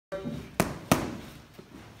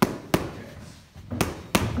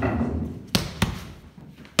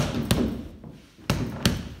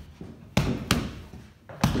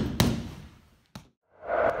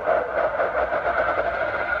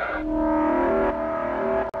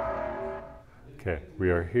Okay, we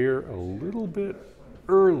are here a little bit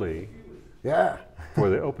early Yeah, for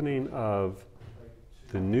the opening of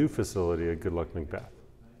the new facility at Good Luck Macbeth.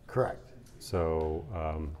 correct. So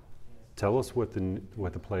tell us what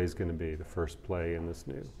the play is going to be, the first play in this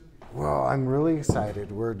new. Well, I'm really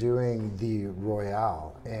excited. We're doing the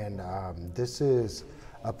Royale, and this is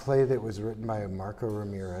a play that was written by Marco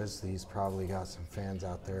Ramirez. He's probably got some fans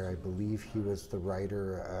out there. I believe he was the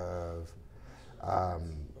writer of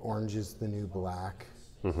Orange is the New Black.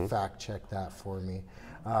 Fact check that for me.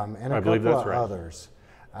 And a couple of others.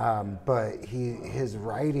 But his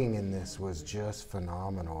writing in this was just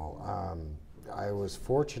phenomenal. I was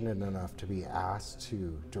fortunate enough to be asked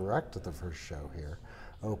to direct the first show here,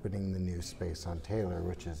 opening the new space on Taylor,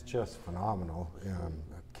 which is just phenomenal.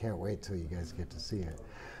 I can't wait till you guys get to see it.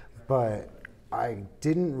 But I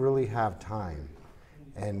didn't really have time.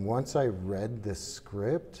 And once I read the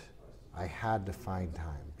script, I had to find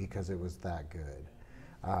time because it was that good.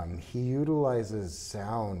 He utilizes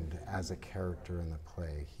sound as a character in the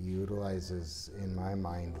play. He utilizes, in my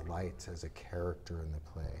mind, lights as a character in the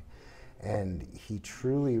play. And he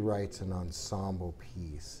truly writes an ensemble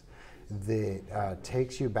piece that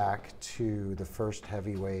takes you back to the first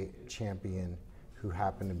heavyweight champion who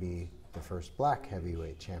happened to be the first black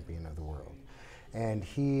heavyweight champion of the world. And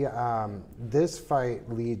this fight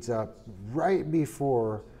leads up right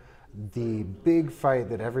before the big fight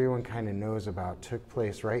that everyone kind of knows about took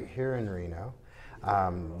place right here in Reno.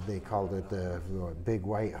 They called it the Big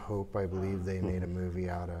White Hope, I believe they made a movie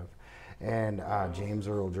out of. And James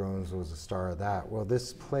Earl Jones was the star of that. Well,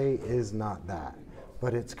 this play is not that,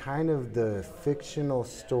 but it's kind of the fictional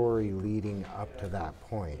story leading up to that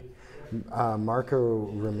point. Marco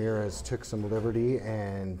Ramirez took some liberty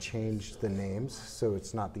and changed the names, so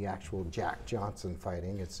it's not the actual Jack Johnson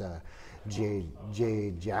fighting, it's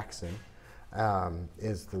Jay Jackson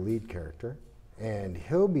is the lead character, and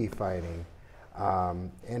he'll be fighting,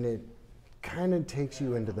 and it kind of takes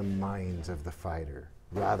you into the minds of the fighter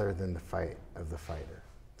rather than the fight of the fighter.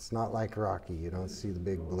 It's not like Rocky. You don't see the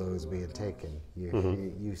big blows being taken.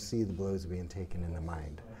 You see the blows being taken in the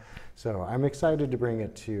mind. So I'm excited to bring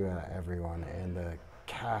it to everyone, and the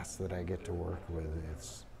cast that I get to work with,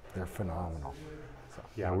 they're phenomenal. So.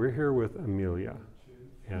 Yeah, we're here with Amelia.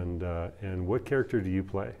 And what character do you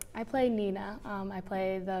play? I play Nina. I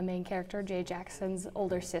play the main character, Jay Jackson's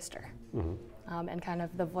older sister, and kind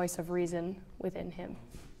of the voice of reason within him.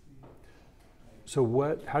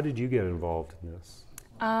 So how did you get involved in this?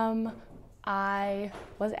 I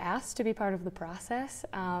was asked to be part of the process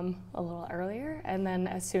a little earlier, and then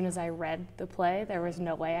as soon as I read the play, there was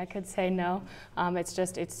no way I could say no.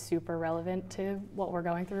 It's super relevant to what we're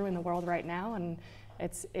going through in the world right now, and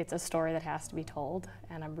it's a story that has to be told,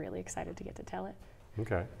 and I'm really excited to get to tell it.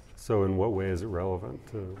 Okay. So in what way is it relevant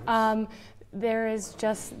to? There is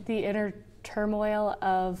just the inner turmoil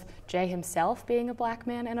of Jay himself being a black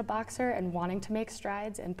man and a boxer and wanting to make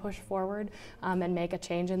strides and push forward and make a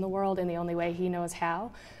change in the world in the only way he knows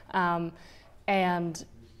how. And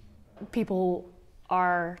people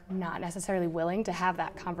are not necessarily willing to have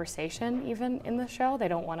that conversation even in the show. They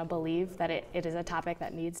don't want to believe that it is a topic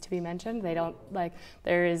that needs to be mentioned. They don't,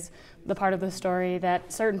 there is the part of the story that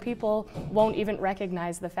certain people won't even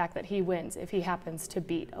recognize the fact that he wins if he happens to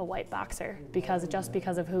beat a white boxer just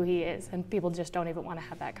because of who he is, and people just don't even want to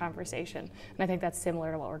have that conversation. And I think that's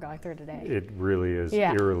similar to what we're going through today. It really is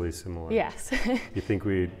eerily similar. Yes. You think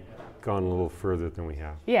we'd gone a little further than we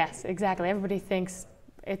have? Yes, exactly. Everybody thinks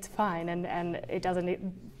it's fine, and it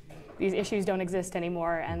doesn't. These issues don't exist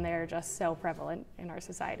anymore, and they're just so prevalent in our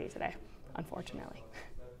society today, unfortunately.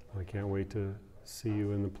 I can't wait to see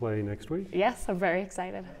you in the play next week. Yes, I'm very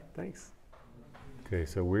excited. Thanks. Okay,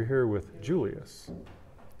 so we're here with Julius.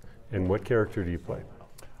 And what character do you play?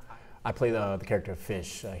 I play the character of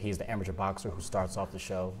Fish. He's the amateur boxer who starts off the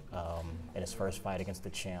show in his first fight against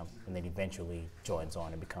the champ, and then eventually joins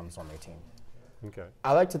on and becomes on their team. Okay.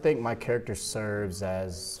 I like to think my character serves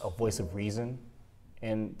as a voice of reason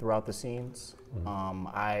throughout the scenes.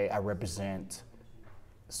 I represent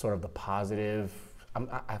sort of the positive.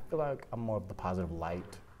 I feel like I'm more of the positive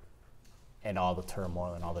light and all the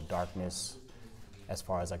turmoil and all the darkness as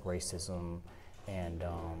far as like racism and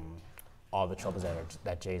all the troubles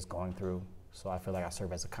that Jay's going through. So I feel like I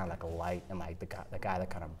serve as a kind of like a light and like the guy that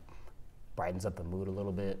kind of brightens up the mood a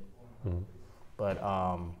little bit. But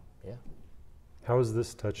yeah. How has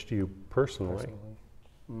this touched you personally?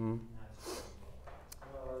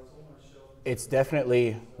 It's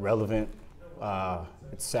definitely relevant.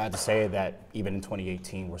 It's sad to say that even in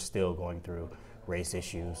 2018, we're still going through race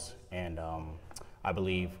issues and I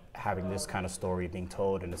believe having this kind of story being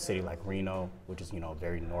told in a city like Reno, which is, you know,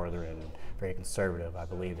 very northern and very conservative, I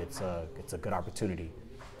believe it's a good opportunity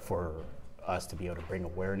for us to be able to bring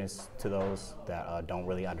awareness to those that don't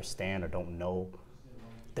really understand or don't know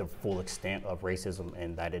the full extent of racism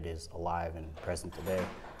and that it is alive and present today.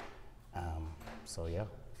 So yeah.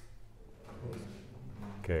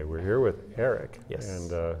 Okay, we're here with Eric. Yes.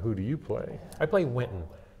 And who do you play? I play Winton.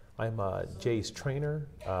 I'm Jay's trainer,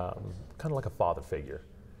 kind of like a father figure.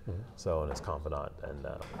 So, and his confidant, and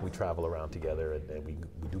we travel around together, and we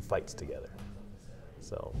do fights together.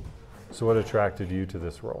 So what attracted you to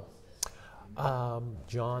this role?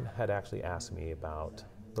 John had actually asked me about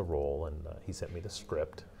the role, and he sent me the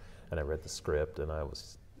script, and I read the script, and I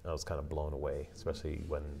was kind of blown away, especially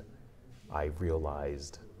when I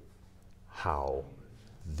realized how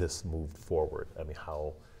this moved forward. I mean,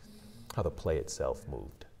 how the play itself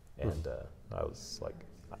moved, and I was like,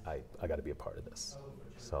 I got to be a part of this.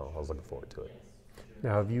 So I was looking forward to it.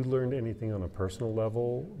 Now, have you learned anything on a personal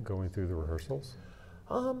level going through the rehearsals?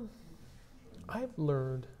 I've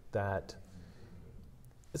learned that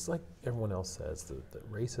it's like everyone else says,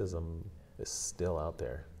 that racism is still out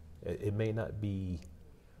there. It may not be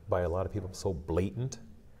by a lot of people so blatant,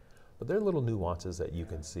 but there are little nuances that you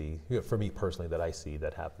can see, you know, for me personally, that I see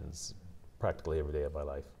that happens practically every day of my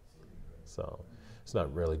life. So it's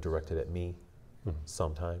not really directed at me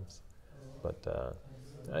sometimes, but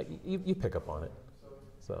you pick up on it.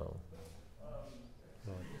 So.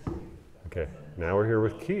 Okay, now we're here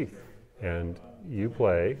with Keith, and you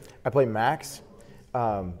play. I play Max.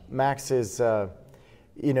 Max is,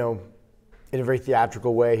 you know, in a very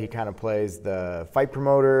theatrical way, he kind of plays the fight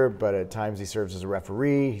promoter, but at times he serves as a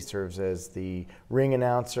referee, he serves as the ring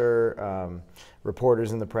announcer,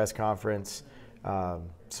 reporters in the press conference.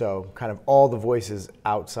 So kind of all the voices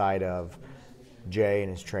outside of Jay and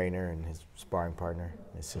his trainer and his sparring partner,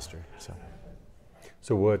 and his sister.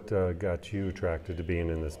 So what got you attracted to being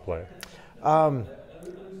in this play?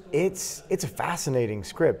 It's a fascinating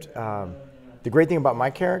script. The great thing about my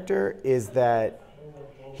character is that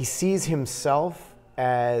he sees himself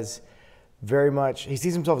as very much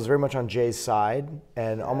on Jay's side,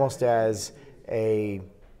 and almost as a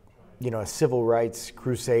civil rights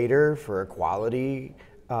crusader for equality.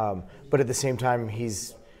 But at the same time,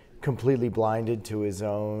 he's completely blinded to his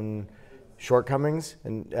own shortcomings,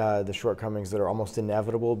 and the shortcomings that are almost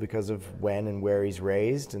inevitable because of when and where he's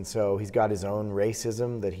raised. And so he's got his own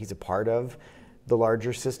racism that he's a part of the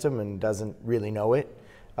larger system and doesn't really know it.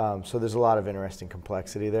 So there's a lot of interesting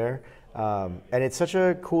complexity there. And it's such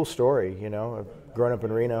a cool story, you know. I've grown up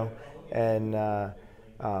in Reno, and a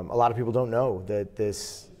lot of people don't know that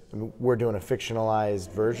we're doing a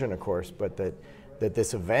fictionalized version, of course, but that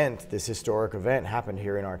this event, this historic event, happened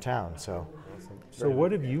here in our town. So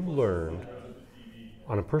what have you learned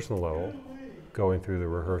on a personal level going through the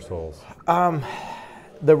rehearsals?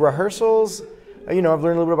 The rehearsals, you know, I've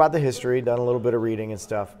learned a little bit about the history, done a little bit of reading and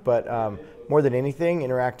stuff, but more than anything,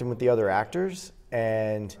 interacting with the other actors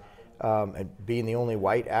and being the only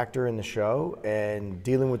white actor in the show and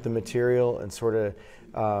dealing with the material and sort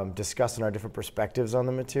of discussing our different perspectives on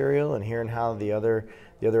the material and hearing how the other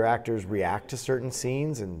actors react to certain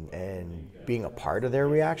scenes and being a part of their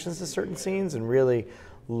reactions to certain scenes, and really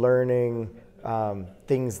learning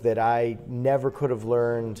things that I never could have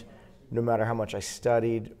learned no matter how much I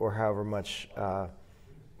studied or however much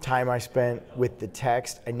time I spent with the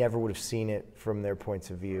text. I never would have seen it from their points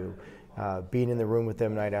of view. Being in the room with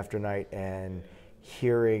them night after night and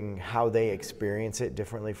hearing how they experience it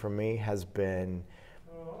differently from me has been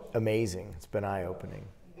amazing. It's been eye-opening.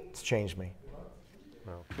 It's changed me.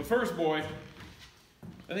 But first, boy,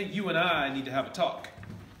 I think you and I need to have a talk.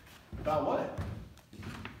 About what?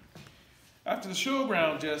 After the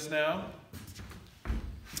showground just now,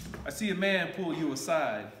 I see a man pull you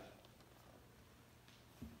aside.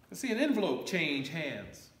 I see an envelope change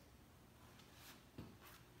hands.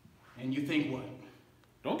 And you think what?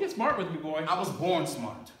 Don't get smart with me, boy. I was born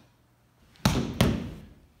smart.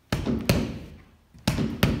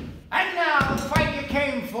 And now the fight you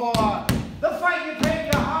came for, the fight you paid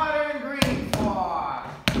your hard-earned greed for.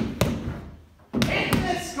 In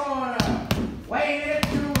this corner, weighing at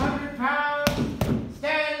 200 pounds,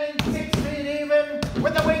 standing 6 feet even,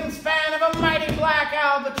 with the wingspan of a mighty black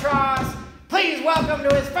albatross, please welcome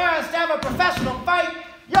to his first ever professional fight,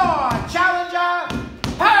 your challenger,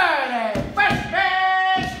 Frederick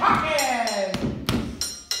Hawkins.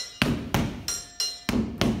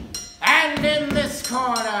 And in this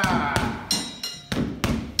corner,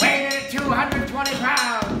 weighing at 220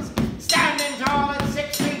 pounds, standing tall at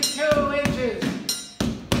 6 feet 2 inches,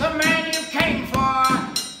 the man you came for,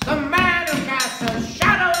 the man who cast a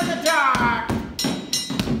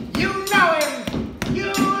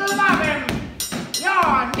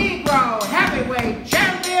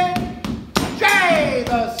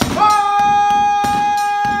the